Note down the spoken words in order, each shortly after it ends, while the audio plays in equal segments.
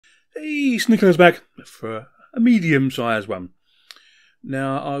Hey, Sneekylinux back for a medium-sized one.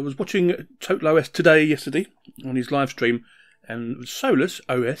 Now, I was watching Total OS yesterday, on his live stream, and Solus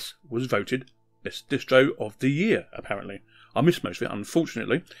OS was voted best distro of the year, apparently. I missed most of it,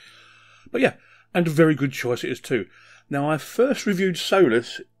 unfortunately. But yeah, and a very good choice it is too. Now, I first reviewed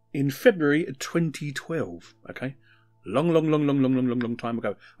Solus in February 2012, okay? Long time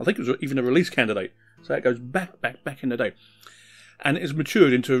ago. I think it was even a release candidate, so it goes back in the day. And it has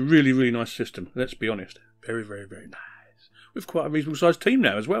matured into a really, really nice system, let's be honest. Very nice. With quite a reasonable sized team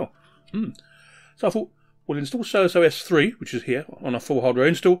now as well. So I thought, we'll install Solus OS 3, which is here, on a full hardware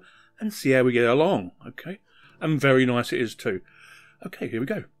install, and see how we get along, okay? And very nice it is too. Okay, here we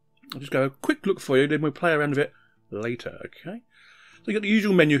go. I'll just go a quick look for you, then we'll play around with it later, okay? So you got the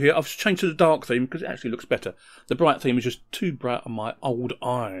usual menu here. I've changed to the dark theme because it actually looks better. The bright theme is just too bright on my old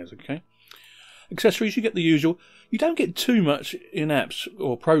eyes, okay? Accessories, you get the usual. You don't get too much in apps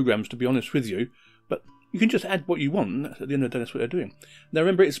or programs, to be honest with you, but you can just add what you want. At the end of the day, that's what they're doing. Now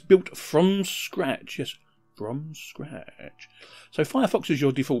remember, it's built from scratch. Yes, from scratch. So Firefox is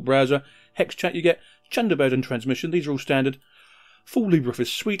your default browser. HexChat you get, Thunderbird and Transmission. These are all standard. Full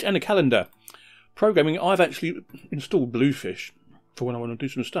LibreOffice suite and a calendar. Programming, I've actually installed Bluefish for when I want to do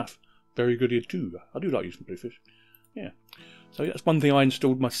some stuff. Very good here too. I do like using Bluefish. Yeah. So that's one thing I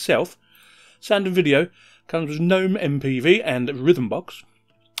installed myself. Sound and video comes with GNOME MPV and Rhythmbox.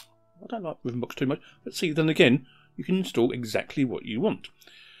 I don't like Rhythmbox too much, but see, then again, you can install exactly what you want.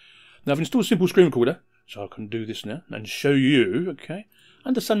 Now, I've installed Simple Screen Recorder, so I can do this now and show you, okay?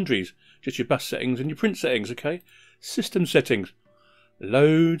 Under Sundries, just your bus settings and your print settings, okay? System settings.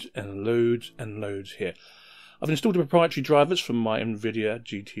 Loads and loads here. I've installed the proprietary drivers from my NVIDIA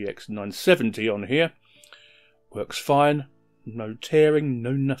GTX 970 on here. Works fine. No tearing,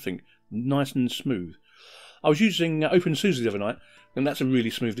 no nothing. Nice and smooth. I was using OpenSUSE the other night, and that's a really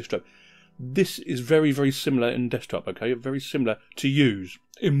smooth distro. This is very similar in desktop, okay? Very similar to use,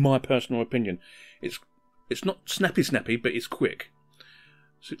 in my personal opinion. It's not snappy, but it's quick.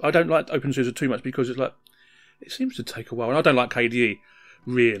 So I don't like OpenSUSE too much because it seems to take a while. And I don't like KDE,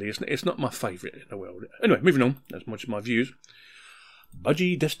 really. It's not my favourite in the world. Anyway, moving on. That's much of my views.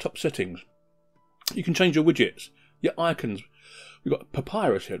 Budgie desktop settings. You can change your widgets, your icons. We've got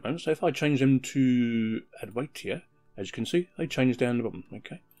Papyrus here at the moment, so if I change them to add weight here, as you can see, they change down the bottom,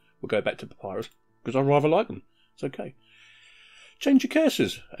 okay? We'll go back to Papyrus, because I rather like them. It's okay. Change your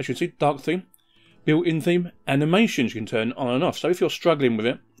cursors. As you can see, dark theme, built-in theme, animations you can turn on and off. So if you're struggling with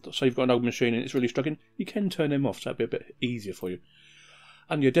it, say you've got an old machine and it's really struggling, you can turn them off, so that'll be a bit easier for you.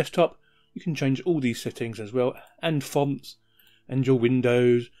 And your desktop, you can change all these settings as well, and fonts, and your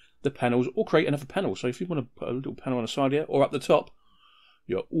windows, the panels, or create another panel. So if you want to put a little panel on the side here, or up the top,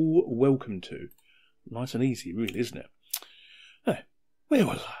 you're all welcome to. Nice and easy, really, isn't it? Where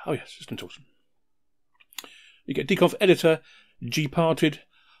was I? Oh yes, System Tools. You get Deconf Editor, Gparted.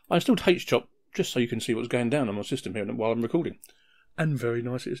 I installed HChop, just so you can see what's going down on my system here while I'm recording. And very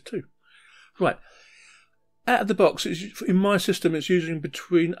nice it is too. Right. Out of the box, in my system, it's using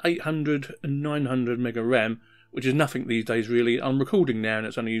between 800 and 900 mega RAM, which is nothing these days, really. I'm recording now, and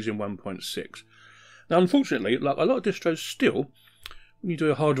it's only using 1.6. Now, unfortunately, like a lot of distros still, when you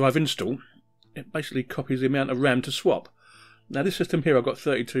do a hard drive install, it basically copies the amount of RAM to swap. Now, this system here, I've got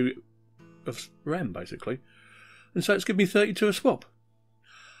 32 of RAM, basically. And so it's given me 32 a swap.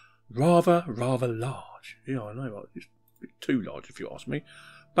 Rather large. Yeah, I know, it's a bit too large, if you ask me.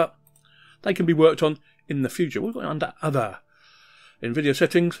 But they can be worked on in the future. We've got it under Other. NVIDIA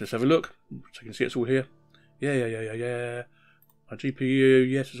settings, let's have a look. So you can see it's all here. Yeah. My GPU,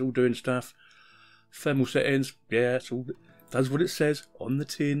 yes, it's all doing stuff. Thermal settings, yeah, it's all does what it says on the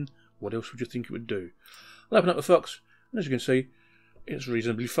tin. What else would you think it would do? I'll open up the Fox, and as you can see, it's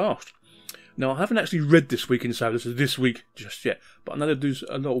reasonably fast. Now, I haven't actually read This Week in Solus this week just yet, but I know they do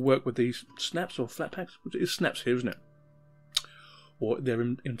a lot of work with these snaps or flat packs. It is snaps here, isn't it? Or their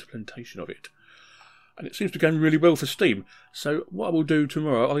implementation of it. And it seems to be going really well for Steam. So what I will do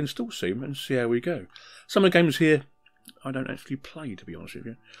tomorrow, I'll install Steam and see how we go. Some of the games here I don't actually play, to be honest with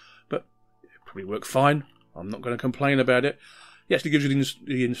you. But it probably work fine. I'm not going to complain about it. It actually gives you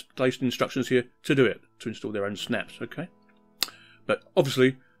the installation instructions here to do it, to install their own snaps, okay? But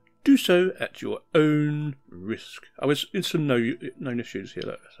obviously, do so at your own risk. Oh, it's some known issues here.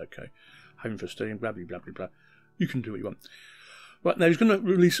 Look, that's okay. Home for Steam, blah, blah, blah, blah, blah. You can do what you want. Right, now he's going to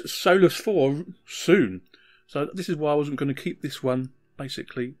release Solus 4 soon. So this is why I wasn't going to keep this one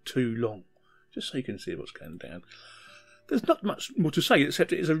basically too long. Just so you can see what's going down. There's not much more to say,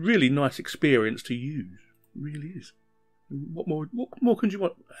 except it is a really nice experience to use. It really is. What more can you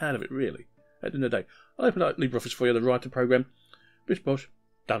want out of it, really? At the end of the day. I'll open up LibreOffice for you, the writer program. Bish bosh,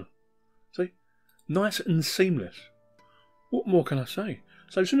 done. See? Nice and seamless. What more can I say?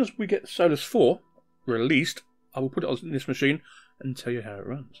 So as soon as we get Solus 4 released, I will put it on this machine and tell you how it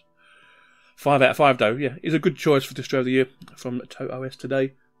runs. 5 out of 5 though, yeah, is a good choice for Distro of the Year from Total OS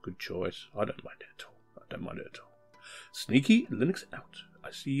today. Good choice. I don't mind it at all. Sneaky Linux out.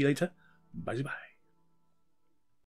 I see you later. Bye bye.